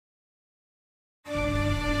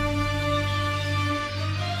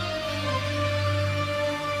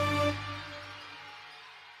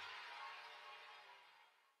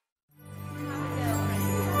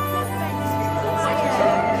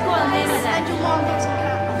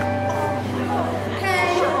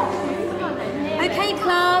Okay,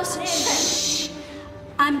 class. Shh.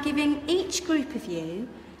 I'm giving each group of you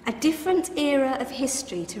a different era of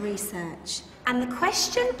history to research. And the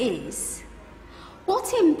question is,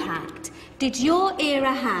 what impact did your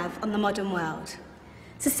era have on the modern world?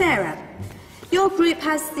 So, Sarah, your group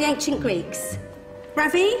has the ancient Greeks.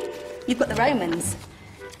 Ravi, you've got the Romans.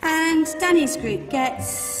 And Danny's group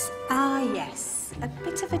gets, yes, a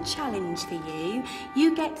bit of a challenge for you.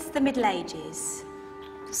 You get the Middle Ages.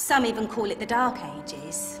 Some even call it the Dark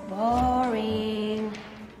Ages. Boring.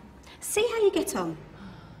 See how you get on.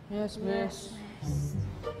 Yes, miss.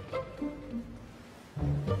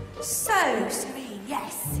 So, Serene,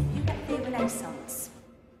 yes, you get the Renaissance.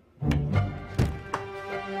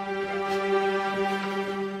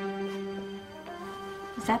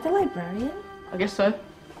 Is that the librarian? I guess so.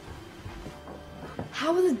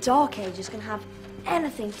 How are the Dark Ages going to have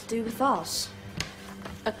anything to do with us?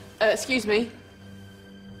 Excuse me.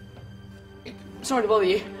 Sorry to bother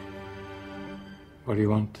you. What do you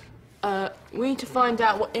want? We need to find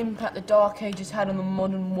out what impact the Dark Ages had on the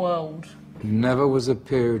modern world. Never was a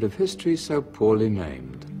period of history so poorly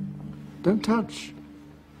named. Don't touch.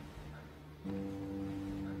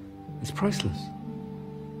 It's priceless.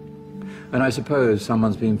 And I suppose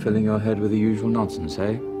someone's been filling your head with the usual nonsense,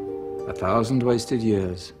 eh? 1,000 wasted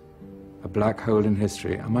years. A black hole in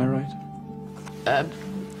history, am I right?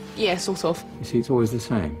 Yeah, sort of. You see, it's always the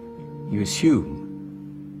same. You assume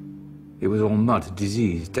it was all mud,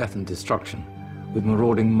 disease, death and destruction, with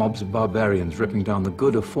marauding mobs of barbarians ripping down the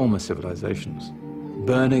good of former civilizations,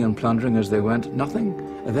 burning and plundering as they went, nothing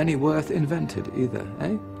of any worth invented either,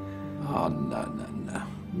 eh? Oh, no.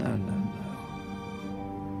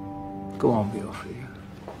 Go on, Beofrey.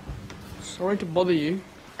 Sorry to bother you.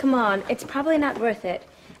 Come on, it's probably not worth it.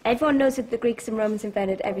 Everyone knows that the Greeks and Romans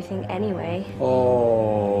invented everything anyway.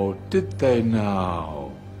 Oh, did they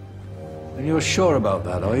now? And you're sure about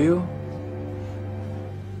that, are you?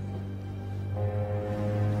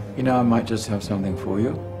 You know, I might just have something for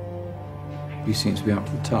you. You seem to be up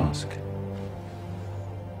to the task.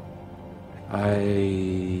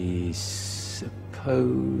 I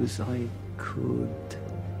suppose I could...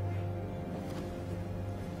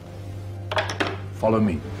 Follow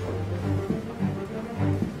me.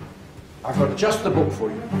 I've got just the book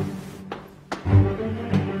for you.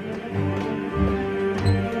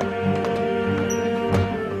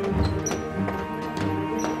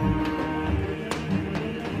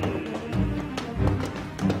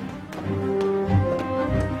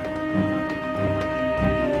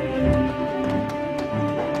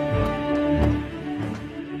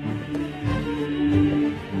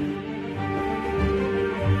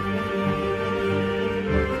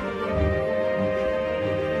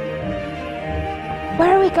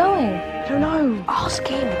 Where are we going? I don't know. Ask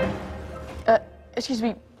him. Excuse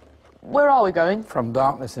me. Where are we going? From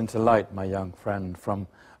darkness into light, my young friend. From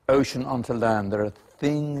ocean onto land, there are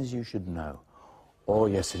things you should know. Oh,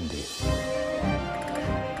 yes, indeed.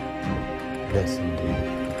 Yes, indeed.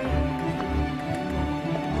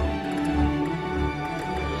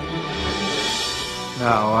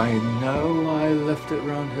 Now, I know I left it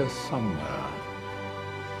round here somewhere.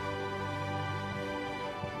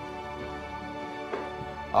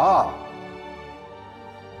 Ah,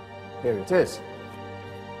 here it is.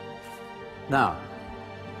 Now,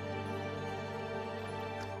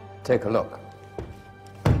 take a look.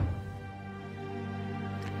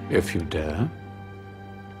 If you dare.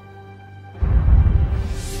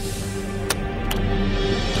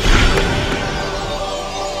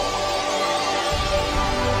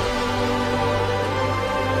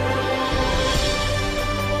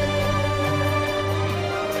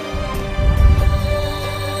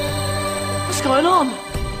 What's going on?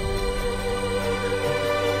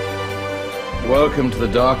 Welcome to the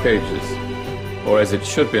Dark Ages, or as it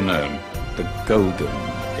should be known, the Golden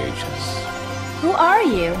Ages. Who are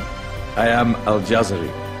you? I am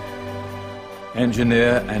Al-Jazari,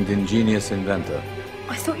 engineer and ingenious inventor.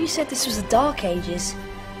 I thought you said this was the Dark Ages.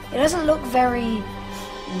 It doesn't look very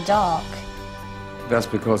dark. That's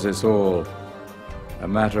because it's all a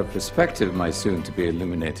matter of perspective, my soon-to-be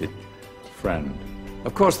illuminated friend.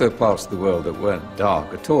 Of course, there are parts of the world that weren't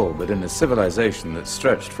dark at all, but in a civilization that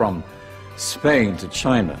stretched from Spain to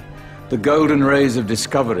China, the golden rays of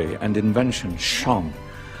discovery and invention shone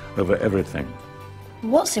over everything.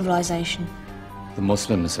 What civilization? The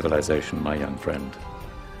Muslim civilization, my young friend.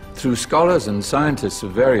 Through scholars and scientists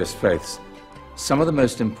of various faiths, some of the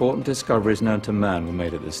most important discoveries known to man were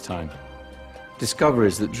made at this time.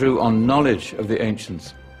 Discoveries that drew on knowledge of the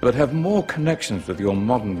ancients, but have more connections with your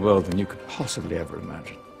modern world than you could possibly ever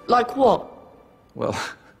imagine. Like what? Well,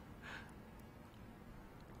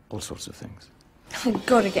 all sorts of things. I've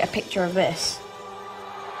got to get a picture of this.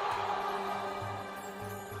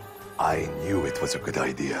 I knew it was a good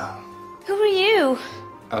idea. Who are you?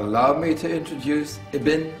 Allow me to introduce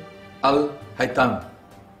Ibn al-Haytham,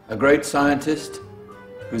 a great scientist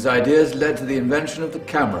whose ideas led to the invention of the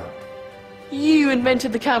camera. You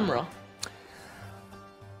invented the camera?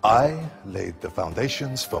 I laid the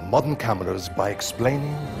foundations for modern cameras by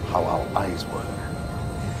explaining how our eyes work.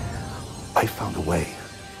 I found a way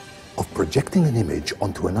of projecting an image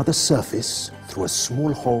onto another surface through a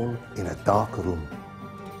small hole in a dark room,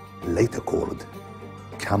 later called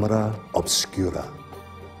camera obscura.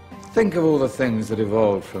 Think of all the things that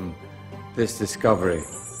evolved from this discovery.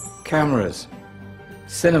 Cameras,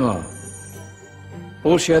 cinema,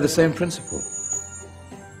 all share the same principle.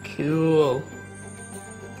 Cool.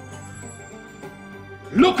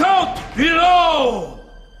 Look out below!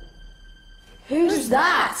 Who's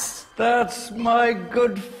that? That's my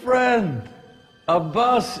good friend,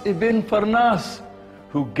 Abbas ibn Farnas,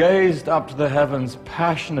 who gazed up to the heavens,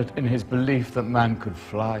 passionate in his belief that man could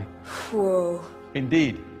fly. Whoa.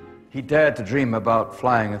 Indeed, he dared to dream about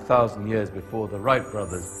flying 1,000 years before the Wright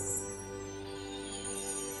brothers.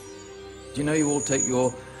 Do you know you all take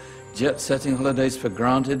your jet-setting holidays for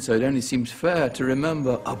granted, so it only seems fair to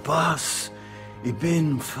remember Abbas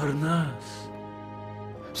ibn Farnas?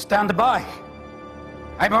 Stand by.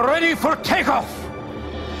 I'm ready for takeoff.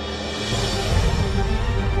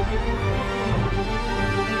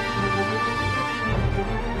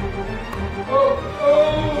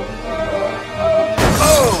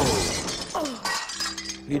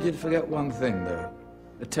 You did forget one thing, though.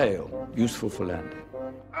 A tail, useful for landing.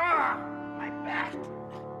 Ah, my back.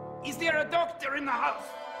 Is there a doctor in the house?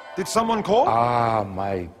 Did someone call? Ah,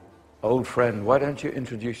 my old friend, why don't you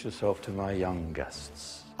introduce yourself to my young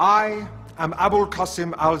guests? I am Abul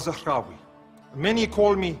Qasim al-Zahrawi. Many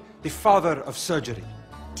call me the father of surgery.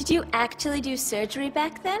 Did you actually do surgery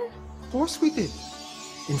back then? Of course we did.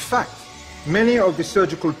 In fact, many of the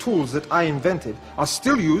surgical tools that I invented are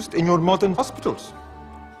still used in your modern hospitals.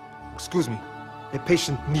 Excuse me, a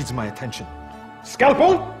patient needs my attention.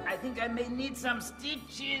 Scalpel? I think I may need some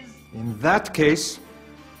stitches. In that case,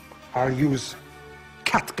 I'll use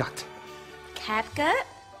catgut. Catgut?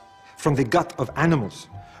 From the gut of animals.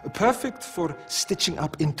 Perfect for stitching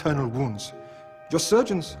up internal wounds. Your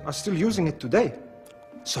surgeons are still using it today.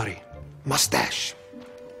 Sorry, mustache.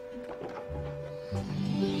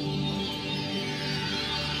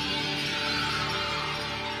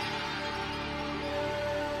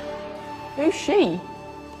 Who's she?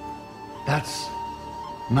 That's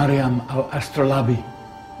Maryam al-Astrolabi,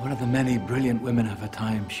 one of the many brilliant women of her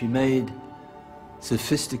time. She made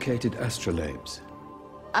sophisticated astrolabes.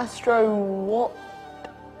 Astro what?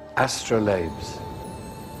 Astrolabes.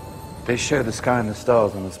 They show the sky and the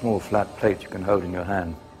stars on a small flat plate you can hold in your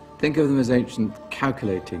hand. Think of them as ancient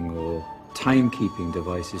calculating or timekeeping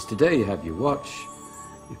devices. Today you have your watch,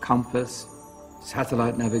 your compass,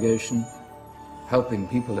 satellite navigation, helping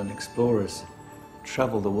people and explorers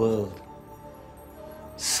travel the world.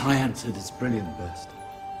 Science at its brilliant best.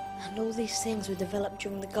 And all these things were developed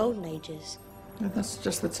during the Golden Ages. No, that's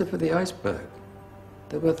just the tip of the iceberg.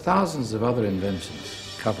 There were thousands of other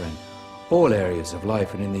inventions covering all areas of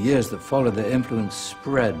life, and in the years that followed, their influence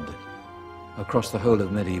spread across the whole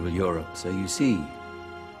of medieval Europe. So you see,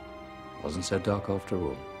 it wasn't so dark after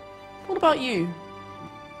all. What about you?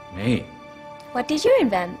 Me? What did you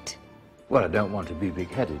invent? Well, I don't want to be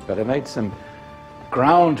big-headed, but I made some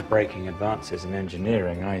groundbreaking advances in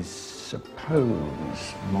engineering. I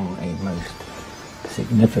suppose my most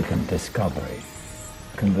significant discovery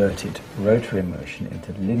converted rotary motion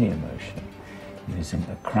into linear motion using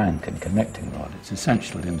a crank and connecting rod. It's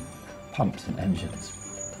essential in pumps and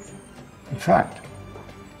engines. In fact,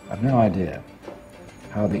 I've no idea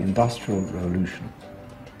how the Industrial Revolution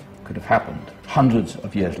could have happened hundreds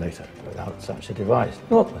of years later without such a device.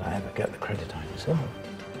 Not that I ever get the credit I deserve.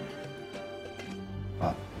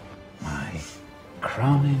 But my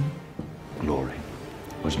crowning glory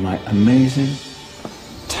was my amazing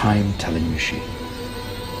time-telling machine,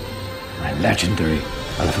 my legendary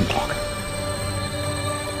elephant clock.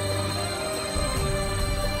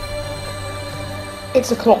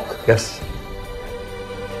 It's a clock. Yes.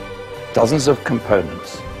 Dozens of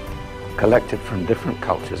components collected from different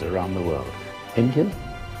cultures around the world. Indian,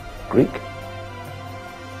 Greek,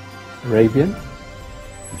 Arabian,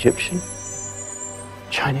 Egyptian,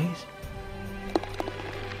 Chinese.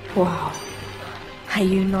 Wow. A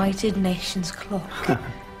United Nations clock.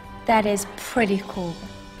 That is pretty cool.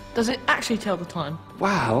 Does it actually tell the time?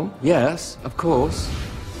 Well, yes, of course.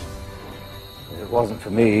 If it wasn't for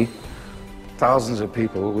me, thousands of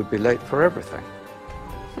people would be late for everything.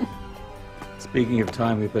 Speaking of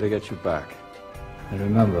time, we better get you back. And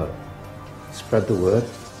remember, spread the word.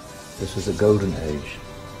 This was a golden age,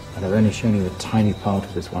 and I've only shown you a tiny part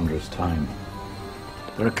of this wondrous time.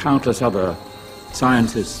 There are countless other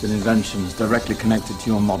scientists and inventions directly connected to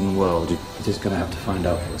your modern world. You're just going to have to find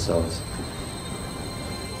out for yourselves.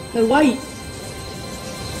 No, wait!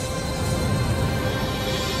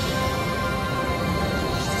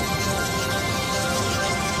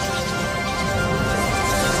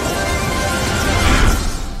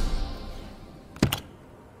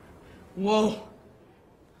 Whoa.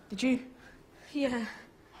 Did you? Yeah.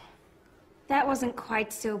 That wasn't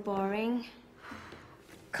quite so boring.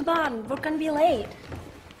 Come on, we're gonna be late.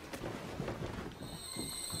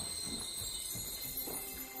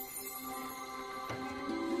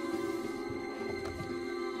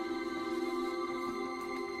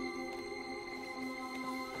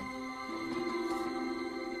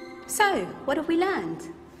 So, what have we learned?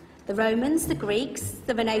 The Romans, the Greeks,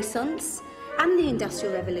 the Renaissance, and the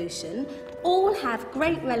Industrial Revolution all have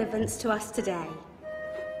great relevance to us today.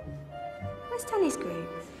 Where's Danny's group?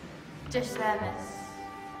 Just there, miss.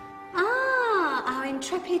 Ah, our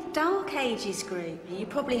intrepid Dark Ages group. You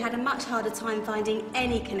probably had a much harder time finding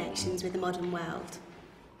any connections with the modern world.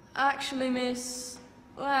 Actually, miss,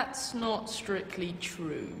 that's not strictly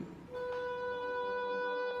true.